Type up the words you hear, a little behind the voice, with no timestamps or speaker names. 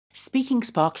Speaking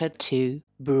Sparkler 2,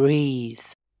 breathe.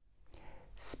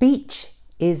 Speech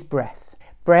is breath.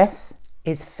 Breath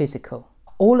is physical.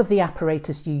 All of the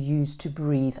apparatus you use to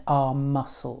breathe are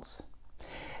muscles.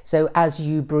 So as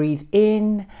you breathe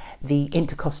in, the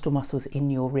intercostal muscles in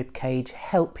your rib cage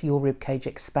help your rib cage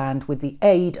expand with the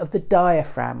aid of the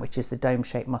diaphragm, which is the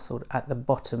dome-shaped muscle at the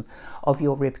bottom of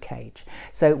your rib cage.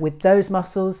 So with those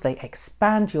muscles, they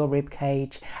expand your rib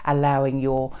cage, allowing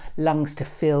your lungs to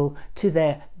fill to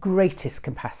their greatest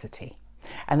capacity.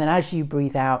 And then as you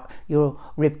breathe out, your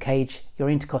rib cage,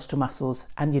 your intercostal muscles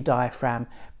and your diaphragm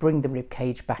bring the rib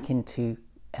cage back into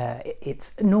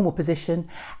its normal position,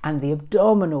 and the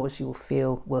abdominals you'll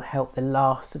feel will help the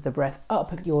last of the breath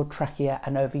up your trachea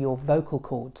and over your vocal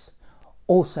cords,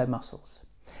 also muscles.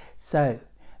 So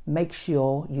make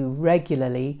sure you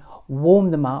regularly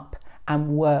warm them up and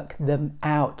work them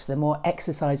out. The more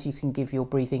exercise you can give your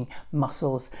breathing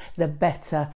muscles, the better